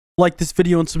like this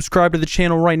video and subscribe to the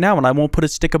channel right now, and I won't put a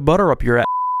stick of butter up your ass.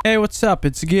 Hey, what's up?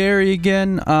 It's Gary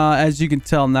again. As you can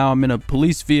tell now, I'm in a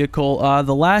police vehicle.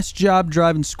 The last job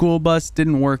driving school bus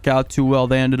didn't work out too well.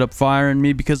 They ended up firing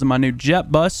me because of my new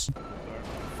jet bus.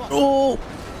 Oh,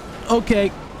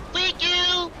 okay. Thank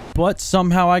you. But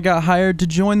somehow I got hired to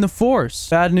join the force.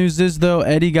 Bad news is, though,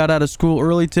 Eddie got out of school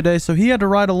early today, so he had to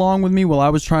ride along with me while I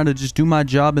was trying to just do my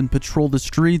job and patrol the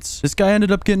streets. This guy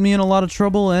ended up getting me in a lot of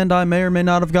trouble, and I may or may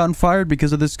not have gotten fired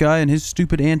because of this guy and his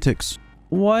stupid antics.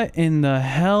 What in the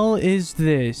hell is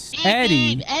this?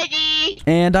 Eddie! Eddie!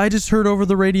 And I just heard over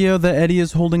the radio that Eddie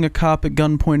is holding a cop at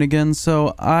gunpoint again,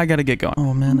 so I gotta get going.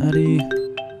 Oh man, Eddie.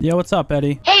 Yeah, what's up,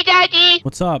 Eddie? Hey, Daddy!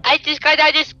 What's up? I just got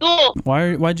out of school.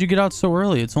 Why'd you get out so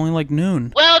early? It's only like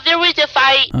noon. Well, there was a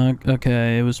fight.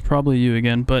 Okay, it was probably you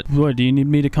again, but what, do you need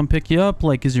me to come pick you up?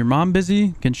 Like, is your mom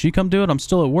busy? Can she come do it? I'm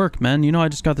still at work, man. You know I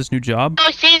just got this new job.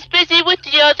 Oh, she's busy with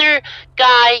the other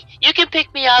guy. You can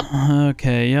pick me up.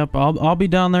 Okay, yep. I'll be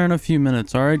down there in a few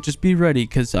minutes, all right? Just be ready,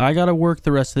 because I gotta work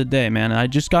the rest of the day, man. I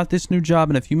just got this new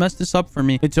job, and if you mess this up for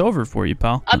me, it's over for you,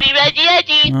 pal. I'll be ready,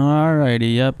 Eddie.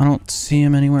 Alrighty, yep. I don't see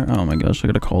him anywhere. Oh my gosh, I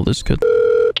gotta call this kid.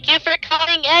 Thank you for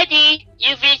calling Eddie.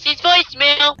 You've reached his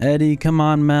voicemail. Eddie, come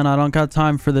on, man. I don't got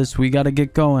time for this. We gotta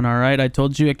get going, all right? I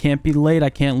told you I can't be late. I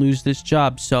can't lose this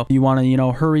job. So you want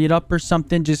to, hurry it up or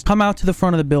something? Just come out to the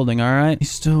front of the building, all right?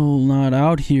 He's still not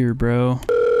out here, bro.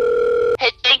 Hey,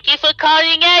 thank you for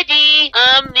calling Eddie.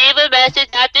 Leave a message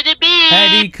after the beep.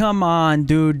 Eddie, come on,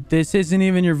 dude. This isn't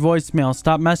even your voicemail.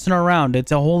 Stop messing around.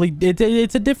 It's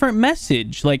a different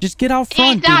message. Like, just get out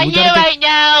front, He's not dude. here right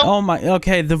now. Oh my,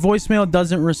 okay, the voicemail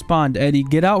doesn't respond. Eddie,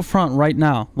 get out front right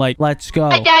now. Like, let's go.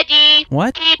 Hi, Daddy.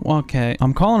 What? Okay,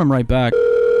 I'm calling him right back.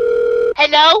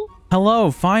 Hello?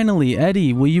 Hello, finally.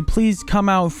 Eddie, will you please come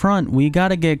out front? We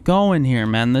gotta get going here,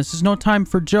 man. This is no time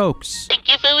for jokes. Thank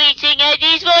you for reaching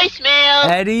Eddie's voicemail.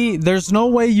 Eddie, there's no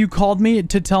way you called me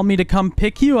to tell me to come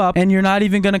pick you up and you're not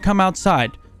even gonna come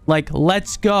outside. Like,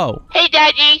 let's go. Hey,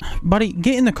 Daddy. Buddy,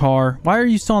 get in the car. Why are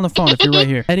you still on the phone if you're right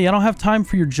here? Eddie, I don't have time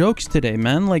for your jokes today,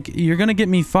 man. Like, you're gonna get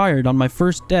me fired on my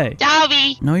first day.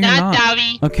 Sorry. No, you're not.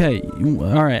 Sorry. Okay,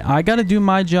 all right. I gotta do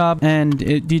my job, and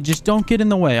you just don't get in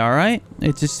the way, all right?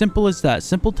 It's as simple as that.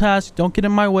 Simple task. Don't get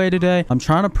in my way today. I'm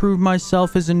trying to prove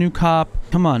myself as a new cop.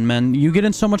 Come on, man. You get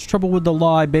in so much trouble with the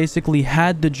law, I basically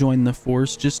had to join the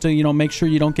force just to, make sure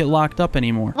you don't get locked up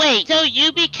anymore. Wait, so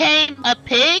you became a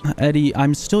pig? Eddie,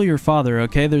 I'm still your father,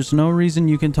 okay? There's no reason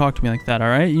you can talk to me like that, all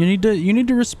right? You need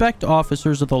to respect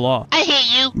officers of the law. I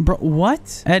hate you. Bro,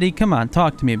 what? Eddie, come on.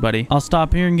 Talk to me, buddy. I'll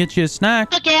stop here and get you a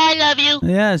snack. Okay, I love you.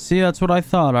 Yeah, see, that's what I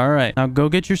thought. All right. Now go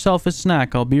get yourself a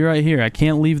snack. I'll be right here. I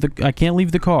can't leave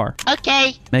the car.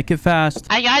 Okay. Make it fast.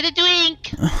 I got a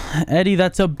drink. Eddie,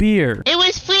 that's a beer. It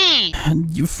was free.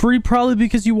 Free probably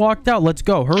because you walked out. Let's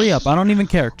go. Hurry up. I don't even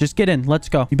care. Just get in. Let's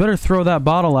go. You better throw that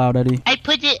bottle out, Eddie. I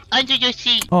put it under your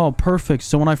seat. Oh, perfect.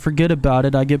 So when I forget about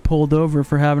it, I get pulled over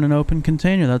for having an open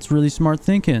container. That's really smart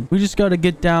thinking. We just got to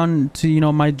get down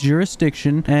to, my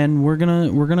jurisdiction, and we're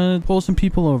gonna pull some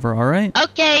people over, all right?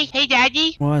 Okay. Hey,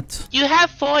 Daddy. What? Do you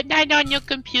have Fortnite on your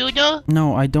computer?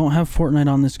 No, I don't have Fortnite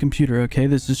on this computer, okay?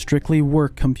 This is strictly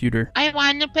work computer. I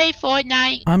want to play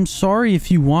Fortnite. I'm sorry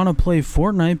if you want to play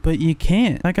Fortnite, but you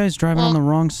can't. That guy's driving on the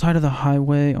wrong side of the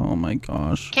highway. Oh my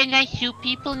gosh. Can I shoot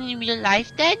people in real life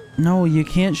then? No, you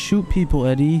can't shoot people,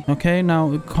 Eddie. Okay,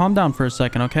 now calm down for a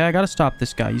second, okay? I gotta stop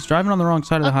this guy. He's driving on the wrong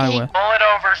side of the highway. Pull it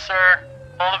over, sir.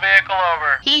 Pull the vehicle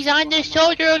over. He's on the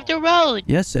shoulder of the road.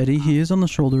 Yes, Eddie, he is on the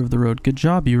shoulder of the road. Good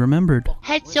job, you remembered.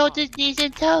 Head, shoulders, knees,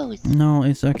 and toes. No,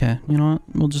 it's okay. You know what?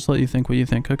 We'll just let you think what you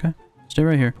think, okay? Stay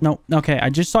right here. No, okay,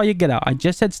 I just saw you get out. I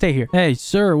just said stay here. Hey,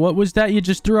 sir, what was that you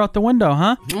just threw out the window,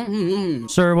 huh?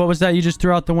 Sir, what was that you just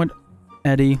threw out the window?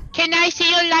 Eddie. Can I see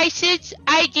your license,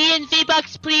 ID, and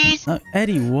V-Bucks, please?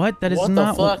 Eddie, what? That is what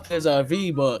not the fuck is a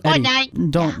V-Buck? Eddie,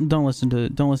 don't listen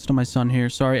to my son here.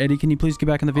 Sorry, Eddie, can you please get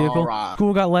back in the vehicle? Right.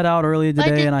 School got let out earlier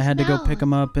today, and I had to go pick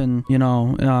him up, and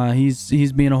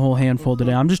he's being a whole handful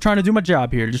today. I'm just trying to do my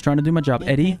job here. Just trying to do my job.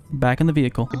 Eddie, back in the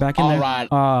vehicle. Get back in there. Right.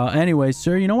 Anyway,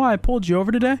 sir, you know why I pulled you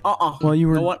over today? Well, you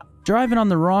were driving on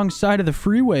the wrong side of the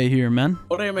freeway here, man.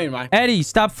 What do you mean, Mike? Eddie,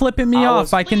 stop flipping me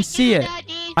off. I can see it.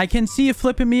 I can see you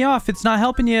flipping me off. It's not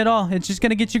helping you at all. It's just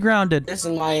gonna get you grounded.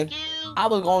 Listen, Lion. I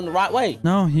was going the right way.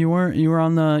 No, you weren't. You were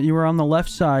on the left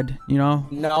side,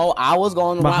 No, I was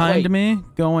going the right way. Behind me,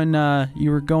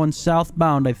 you were going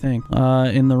southbound, I think.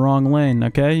 In the wrong lane,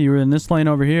 okay? You were in this lane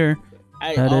over here.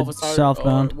 Hey, headed officer,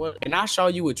 southbound. Can I show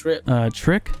you a trick?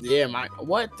 Trick? Yeah, Mike.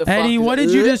 What the Eddie, fuck? what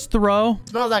did you just throw?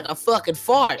 Smells like a fucking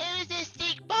fart. It was a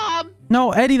stick bomb.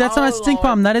 No, Eddie, that's not a stink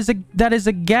bomb. That is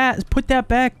a gas. Put that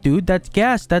back, dude. That's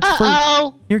gas. That's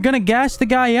for... You're gonna gas the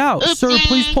guy out. Oopsie. Sir,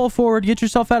 please pull forward. Get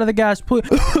yourself out of the gas. Pull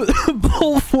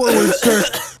forward, sir.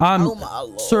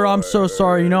 Sir, I'm so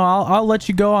sorry. You know, I'll let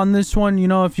you go on this one, you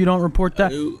know, if you don't report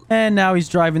that. And now he's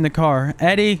driving the car.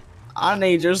 Eddie. I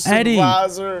need your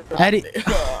supervisor. Eddie,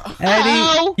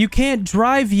 you can't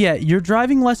drive yet. Your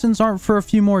driving lessons aren't for a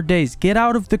few more days. Get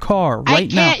out of the car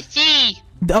right now. I can't see.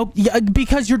 Oh, yeah,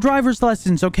 because your driver's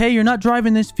lessons, okay? You're not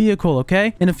driving this vehicle,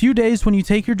 okay? In a few days, when you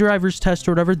take your driver's test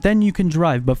or whatever, then you can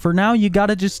drive. But for now, you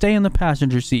gotta just stay in the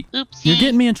passenger seat. Oopsie. You're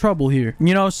getting me in trouble here.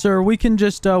 You know, sir, we can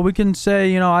just, we can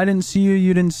say, you know, I didn't see you,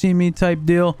 you didn't see me type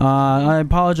deal. I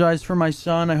apologize for my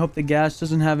son. I hope the gas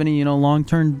doesn't have any, you know,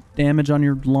 long-term damage on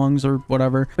your lungs or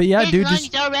whatever. But yeah, dude,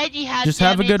 just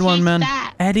have a good one, man.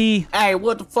 Eddie. Hey,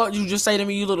 what the fuck you just say to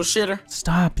me, you little shitter?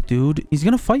 Stop, dude. He's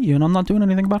gonna fight you, and I'm not doing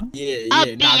anything about it. Yeah.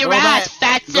 Beat your ass,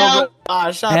 fatso.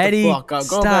 Shut Eddie, the fuck up.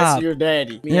 Go back to your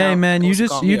daddy. Yeah, man, you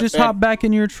just hop back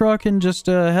in your truck and just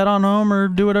head on home or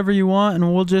do whatever you want,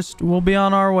 and we'll be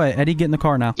on our way. Eddie, get in the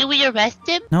car now. Do we arrest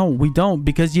him? No, we don't,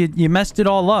 because you messed it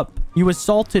all up. You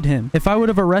assaulted him. If I would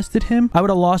have arrested him, I would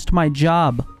have lost my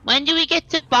job. When do we get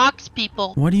to box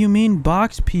people? What do you mean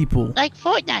box people? Like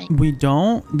Fortnite. We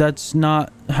don't. That's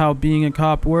not how being a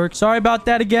cop works. Sorry about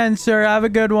that again, sir. Have a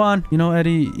good one. You know,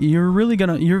 Eddie, you're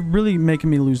really making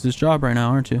me lose this job right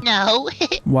now, aren't you? No.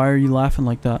 Why are you laughing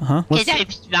like that, huh? Because I'm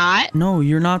smart. No,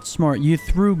 you're not smart. You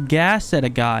threw gas at a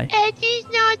guy. Eddie's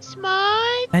not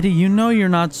smart. Eddie, you know you're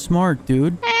not smart,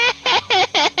 dude.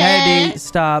 Eddie,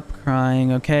 stop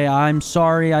crying, okay? I'm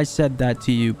sorry I said that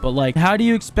to you, but like, how do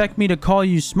you expect me to call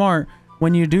you smart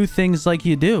when you do things like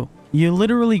you do? You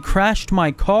literally crashed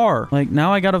my car. Like,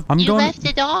 now you left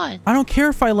it on. I don't care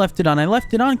if I left it on. I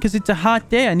left it on because it's a hot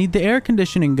day. I need the air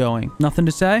conditioning going. Nothing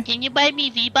to say? Can you buy me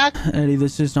V-Bucks? Eddie,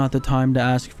 this is not the time to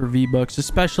ask for V-Bucks,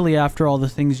 especially after all the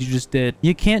things you just did.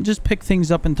 You can't just pick things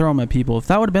up and throw them at people. If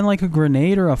that would have been like a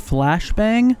grenade or a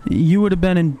flashbang, you would have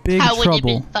been in big trouble. That would have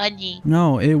been funny.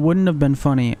 No, it wouldn't have been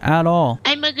funny at all.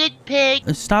 I'm a good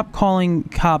pig. Stop calling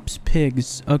cops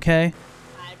pigs, okay?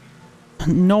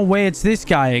 No way it's this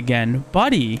guy again.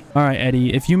 Buddy. All right,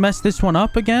 Eddie. If you mess this one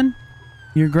up again,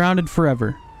 you're grounded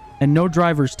forever. And no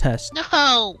driver's test. No.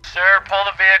 Sir, pull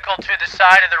the vehicle to the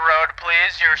side of the road,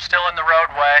 please. You're still in the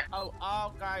roadway.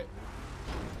 Oh, okay.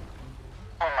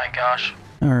 Oh my gosh.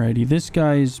 Alrighty. This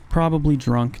guy's probably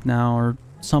drunk now or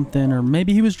something. Or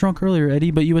maybe he was drunk earlier,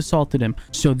 Eddie, but you assaulted him.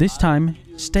 So this time,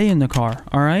 stay in the car,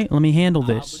 all right? Let me handle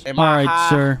this. All right,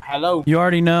 sir. Hello. You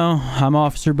already know I'm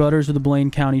Officer Butters with the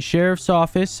Blaine County Sheriff's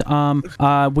Office.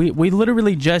 We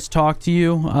literally just talked to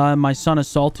you. My son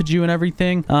assaulted you and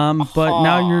everything. But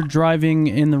now you're driving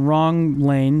in the wrong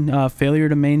lane. Failure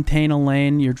to maintain a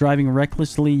lane. You're driving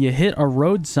recklessly. You hit a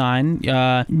road sign.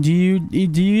 Do you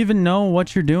even know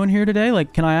what you're doing here today?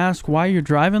 Like, can I ask why you're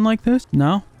driving like this?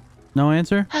 No? No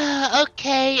answer?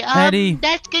 Okay, Eddie.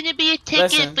 That's gonna be a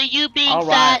ticket for you being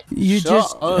right.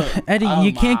 fat. Eddie,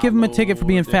 you can't give him a ticket for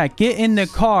being fat. Get in the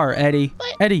car, Eddie.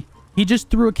 What? Eddie, he just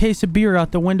threw a case of beer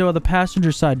out the window of the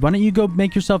passenger side. Why don't you go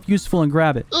make yourself useful and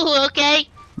grab it? Ooh, okay.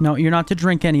 No, you're not to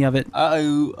drink any of it.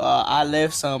 I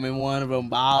left some in one of them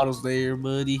bottles there,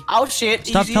 buddy. Oh, shit.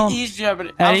 Stop telling he's jumping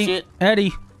it. Eddie, oh, shit.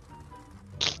 Eddie.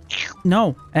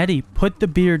 No, Eddie, put the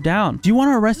beer down. Do you want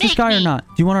to arrest this guy or not?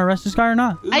 Do you want to arrest this guy or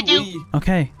not? I do.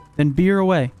 Okay, then beer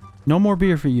away. No more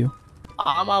beer for you.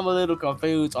 I'm a little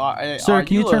confused. Sir,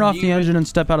 can you turn off the engine and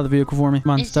step out of the vehicle for me?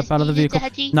 Come on, step out of the vehicle.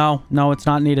 No, it's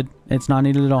not needed. It's not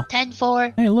needed at all.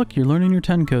 10-4. Hey, look, you're learning your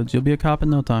 10 codes. You'll be a cop in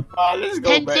no time. Let's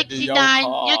go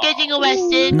 1069. You're getting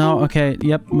arrested. No, okay.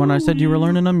 Yep, when I said you were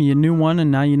learning them, you knew one, and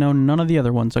now you know none of the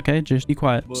other ones, okay? Just be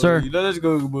quiet. Buddy, sir. Let's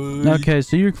go, buddy. Okay,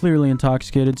 so you're clearly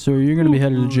intoxicated, sir. You're going to be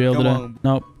headed to jail today.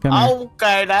 Nope, come here.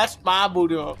 Okay, that's my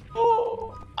booty.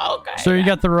 Okay. Sir, you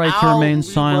got the right to remain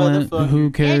silent.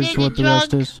 Who cares what the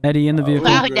rest is? Eddie, in the vehicle.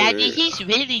 Wow, Daddy, he's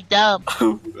really dumb.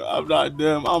 I'm not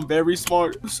dumb. I'm very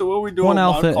smart. So what are we doing? One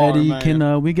Alpha, car, Eddie. Man?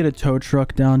 Can we get a tow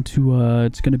truck down to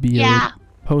it's gonna be a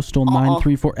postal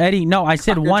 934. Eddie, no, I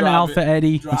said one Alpha,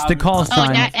 Eddie. It's the call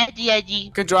sign. Oh, not Eddie.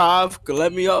 Could drive. Could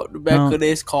let me out the back of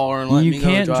this car and let me go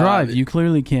drive. You can't drive. You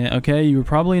clearly can't. Okay, you were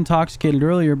probably intoxicated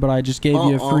earlier, but I just gave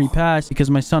you a free pass because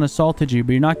my son assaulted you.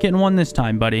 But you're not getting one this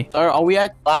time, buddy. Sir, are we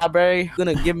at the library? You're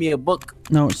gonna give me a book?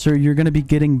 No, sir, you're gonna be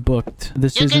getting booked.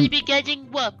 You're gonna be getting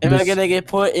booked. Am I gonna get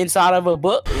put inside of a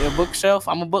book? A bookshelf?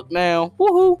 I'm a book now.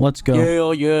 Woohoo! Let's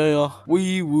go. Yeah.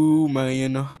 Wee woo,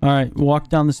 man. All right, walk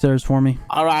down the stairs for me.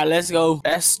 All right, let's go.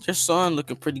 That's your son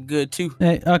looking pretty good too.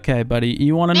 Hey, okay, buddy.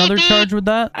 You want another charge with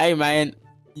that? Hey, man.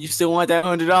 You still want that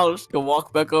 $100? Go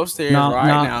walk back upstairs No, right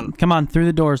no. now. Come on, through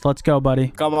the doors. Let's go, buddy.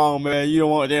 Come on, man. You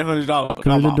don't want that $100. Through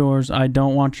Come the on. doors. I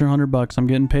don't want your $100. I'm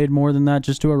getting paid more than that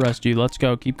just to arrest you. Let's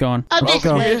go. Keep going. Oh, Let's this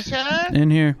go. way, sir.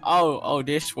 In here. Oh,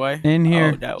 this way. In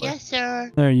here. Oh, that way. Yes,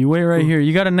 sir. There, you wait right here.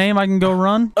 You got a name I can go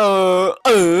run? No,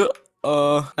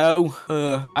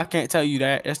 I can't tell you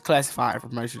that. That's classified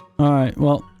information. All right.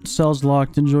 Well, cell's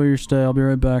locked. Enjoy your stay. I'll be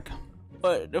right back.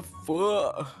 What the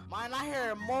fuck? Man, I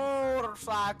hear a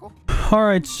motorcycle. All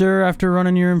right, sir. After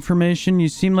running your information, you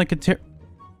seem like a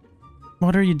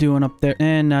What are you doing up there?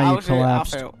 And now you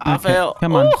collapsed. I fell.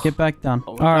 Come on, Ooh. get back down.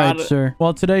 Oh, All right, got it. sir.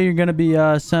 Well, today you're gonna be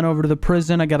sent over to the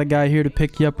prison. I got a guy here to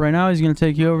pick you up right now. He's gonna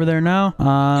take you over there now.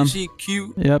 Is she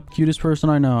cute? Yep, cutest person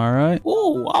I know. All right.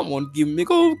 Oh, I want to give me a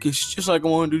go kiss just like I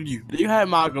want to do you. Do you have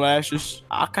my glasses?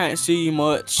 I can't see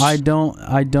much. I don't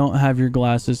have your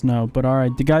glasses, no. But all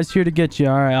right, the guy's here to get you.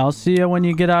 All right, I'll see you when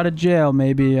you get out of jail.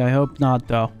 Maybe. I hope not,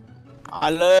 though. I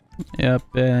love. Yep,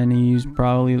 and he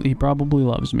probably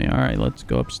loves me. All right, let's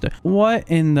go upstairs. What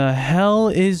in the hell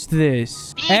is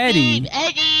this? Beep, Eddie. beep,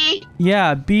 Eddie.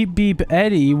 Yeah, beep beep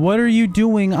Eddie. What are you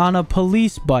doing on a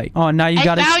police bike? Oh, now you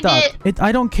got it found stuck.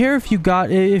 I don't care if you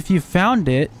found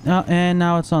it, and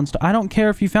now it's on stop. I don't care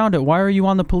if you found it. Why are you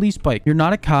on the police bike? You're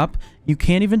not a cop. You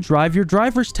can't even drive. Your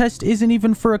driver's test isn't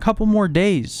even for a couple more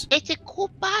days. It's a cool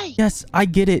bike. Yes, I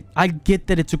get it. I get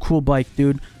that it's a cool bike,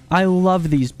 dude. I love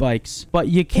these bikes, but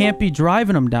you can't be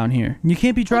driving them down here. You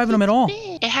can't be driving them at all.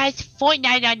 It has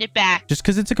Fortnite on the back. Just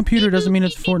because it's a computer doesn't mean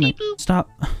it's Beep, beep, Fortnite. beep, beep. Stop.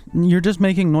 You're just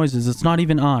making noises. It's not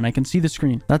even on. I can see the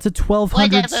screen. That's a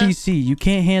 1200 Whatever. cc. You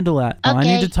can't handle that. Oh, I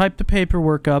need Okay. to type the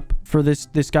paperwork up for this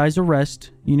guy's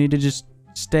arrest. You need to just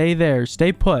stay there.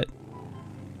 Stay put.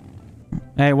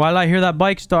 Hey, why did I hear that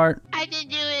bike start? I didn't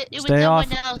do it. It was Stay off.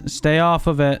 someone else. Stay off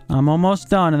of it. I'm almost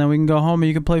done, and then we can go home and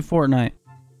you can play Fortnite.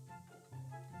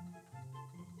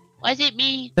 Was it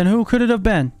me? Then who could it have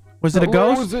been? Was it a Why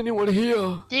ghost? was anyone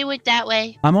here? Do it that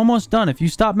way. I'm almost done. If you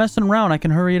stop messing around, I can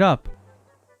hurry it up.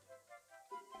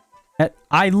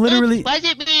 I literally... Oops, was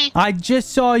it me? I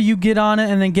just saw you get on it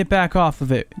and then get back off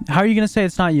of it. How are you going to say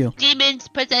it's not you? Demons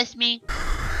possess me.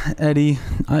 Eddie,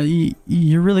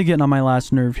 you're really getting on my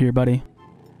last nerve here, buddy.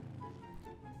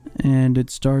 And it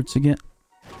starts again.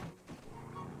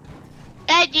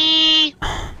 Eddie!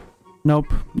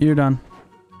 Nope, you're done.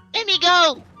 Let me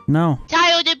go. No,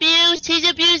 Child abuse. He's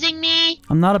abusing me.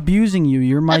 I'm not abusing you.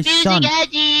 You're my Abusing son.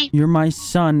 Eddie. You're my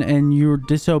son and you're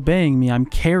disobeying me. I'm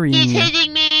carrying He's you.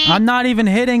 hitting me. I'm not even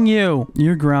hitting you.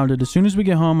 You're grounded. As soon as we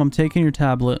get home, I'm taking your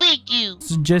tablet. Thank you.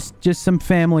 It's just some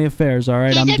family affairs, all right?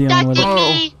 He's I'm dealing with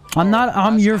abducting it. me.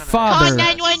 I'm your Call father.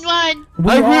 911.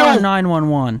 We I are will.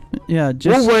 911. Yeah,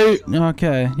 just... wait.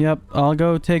 Okay, yep. I'll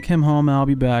go take him home and I'll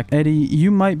be back. Eddie,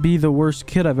 you might be the worst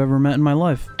kid I've ever met in my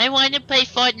life. I want to play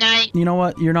Fortnite. You know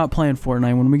what? You're not playing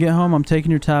Fortnite. When we get home, I'm taking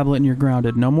your tablet and you're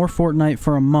grounded. No more Fortnite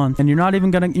for a month. And you're not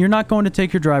going to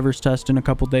take your driver's test in a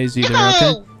couple days either,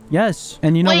 okay? No. Yes.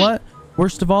 And you know Wait. what?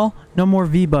 Worst of all, no more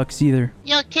V-Bucks either.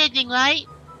 You're kidding, right?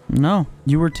 No,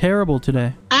 you were terrible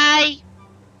today. I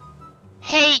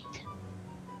hate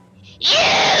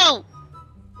you.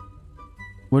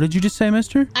 What did you just say,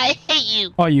 mister? I hate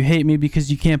you. Oh, you hate me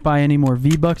because you can't buy any more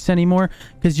V-Bucks anymore?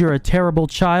 Because you're a terrible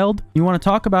child? You want to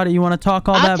talk about it? You want to talk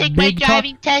all I'll that take my big talk?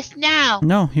 driving test now.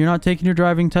 No, you're not taking your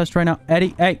driving test right now.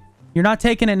 Eddie, hey, you're not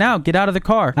taking it now. Get out of the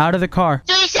car. Out of the car.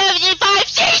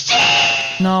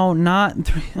 375cc. No, not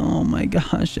three. Oh my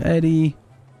gosh, Eddie.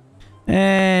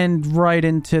 And right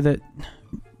into the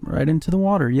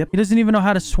water. Yep. He doesn't even know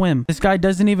how to swim. This guy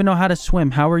doesn't even know how to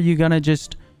swim. How are you gonna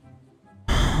just...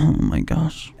 Oh my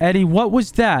gosh. Eddie, what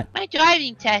was that? My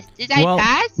driving test. Did I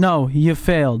pass? No, you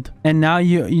failed. And now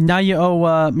you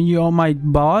owe my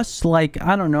boss like,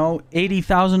 I don't know,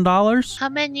 $80,000?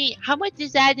 How much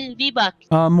is that in V-Bucks?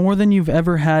 More than you've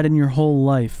ever had in your whole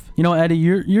life. You know, Eddie,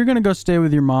 you're gonna go stay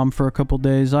with your mom for a couple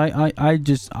days. I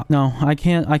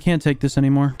can't take this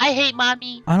anymore. I hate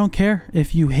mommy. I don't care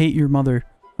if you hate your mother,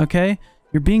 okay?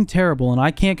 You're being terrible and I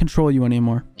can't control you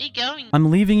anymore. Where you going? I'm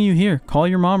leaving you here. Call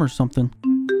your mom or something.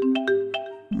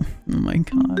 Oh my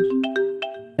gosh.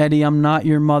 Eddie, I'm not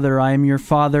your mother. I am your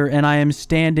father and I am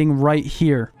standing right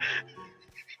here.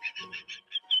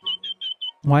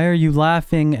 Why are you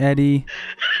laughing, Eddie?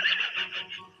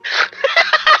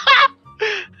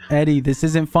 Eddie, this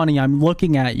isn't funny. I'm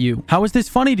looking at you. How is this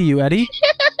funny to you, Eddie?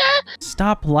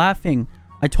 Stop laughing.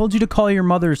 I told you to call your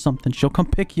mother or something. She'll come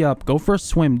pick you up. Go for a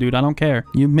swim, dude. I don't care.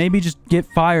 You maybe just get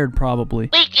fired, probably.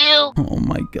 Thank you. Oh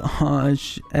my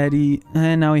gosh, Eddie.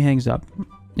 And now he hangs up.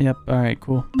 Yep. All right,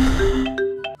 cool.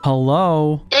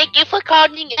 Hello? Thank you for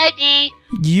calling Eddie.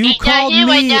 You He's not called here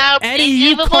right me. now. Eddie, Please you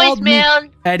leave a called me. voicemail.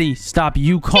 Eddie, stop.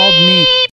 You called me.